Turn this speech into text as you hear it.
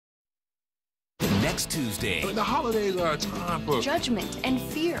Next Tuesday, The holidays are a time for judgment and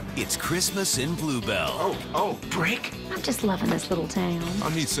fear. it's Christmas in Bluebell. Oh, break. I'm just loving this little town.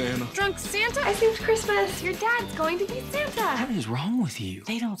 I need Santa. Drunk Santa? I think Christmas. Your dad's going to be Santa. What is wrong with you?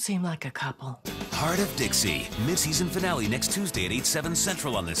 They don't seem like a couple. Hart of Dixie, mid-season finale next Tuesday at 8, 7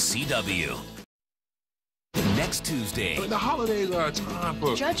 Central on the CW. Next Tuesday, The holidays are a time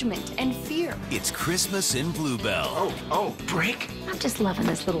for Judgment and fear. it's Christmas in Bluebell. Oh, break. I'm just loving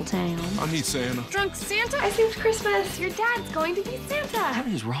this little town. I need Santa. Drunk Santa? I think Christmas. Your dad's going to be Santa. What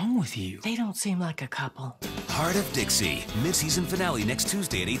is wrong with you? They don't seem like a couple. Hart of Dixie, mid-season finale next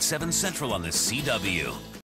Tuesday at 8, 7 Central on the CW.